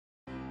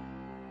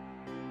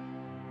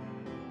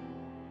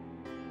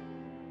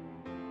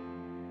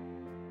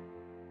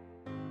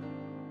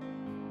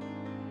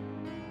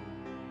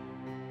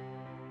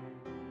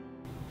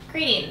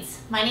Greetings,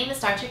 my name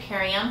is Dr.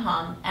 Kari Ann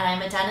Hong and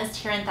I'm a dentist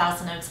here in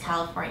Thousand Oaks,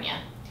 California.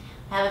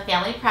 I have a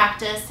family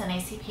practice and I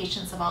see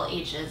patients of all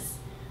ages.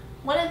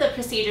 One of the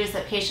procedures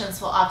that patients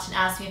will often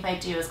ask me if I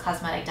do is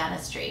cosmetic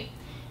dentistry.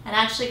 And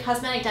actually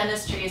cosmetic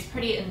dentistry is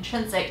pretty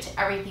intrinsic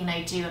to everything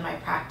I do in my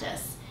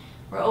practice.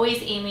 We're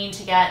always aiming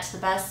to get the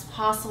best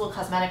possible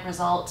cosmetic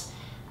result,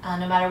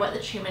 no matter what the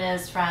treatment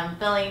is, from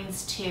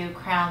fillings to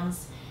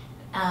crowns,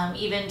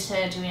 even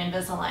to doing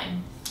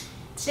Invisalign.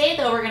 Today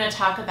though we're going to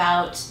talk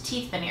about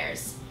teeth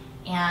veneers.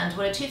 And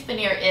what a tooth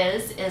veneer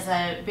is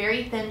a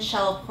very thin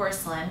shell of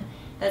porcelain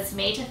that's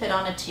made to fit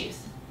on a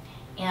tooth.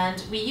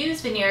 And we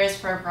use veneers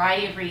for a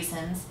variety of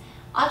reasons.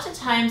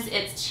 Oftentimes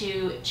it's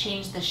to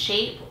change the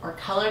shape or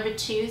color of a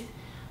tooth,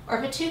 or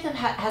if a tooth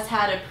has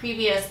had a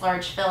previous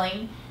large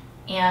filling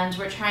and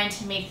we're trying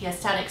to make the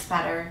aesthetics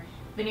better,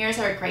 veneers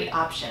are a great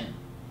option.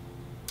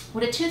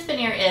 What a tooth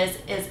veneer is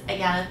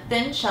again a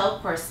thin shell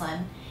of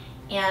porcelain,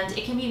 and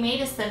it can be made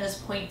as thin as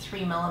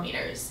 0.3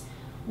 millimeters.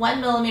 1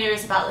 millimeter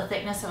is about the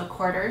thickness of a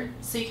quarter,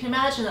 so you can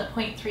imagine that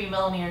 0.3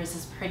 millimeters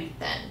is pretty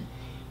thin.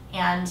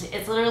 And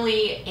it's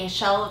literally a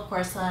shell of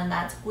porcelain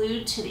that's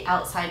glued to the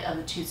outside of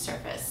the tooth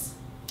surface.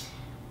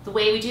 The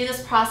way we do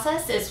this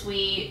process is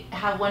we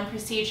have one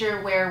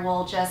procedure where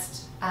we'll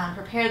just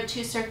prepare the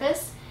tooth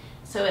surface,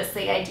 so it's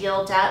the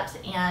ideal depth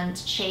and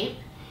shape,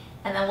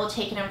 and then we'll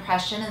take an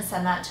impression and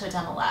send that to a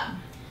dental lab.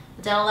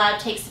 The dental lab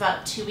takes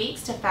about 2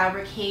 weeks to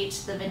fabricate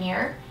the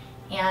veneer,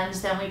 and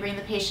then we bring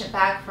the patient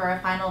back for a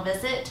final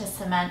visit to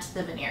cement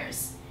the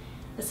veneers.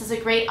 This is a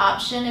great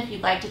option if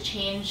you'd like to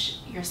change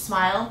your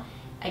smile.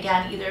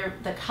 Again, either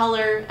the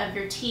color of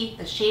your teeth,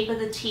 the shape of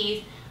the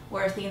teeth,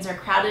 or if things are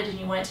crowded and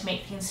you want it to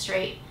make things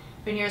straight,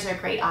 veneers are a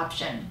great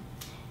option.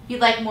 If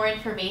you'd like more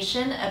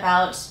information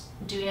about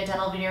doing a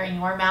dental veneer in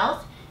your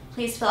mouth,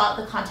 please fill out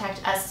the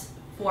Contact Us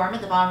form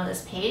at the bottom of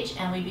this page,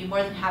 and we'd be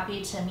more than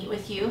happy to meet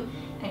with you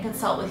and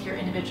consult with your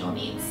individual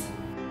needs.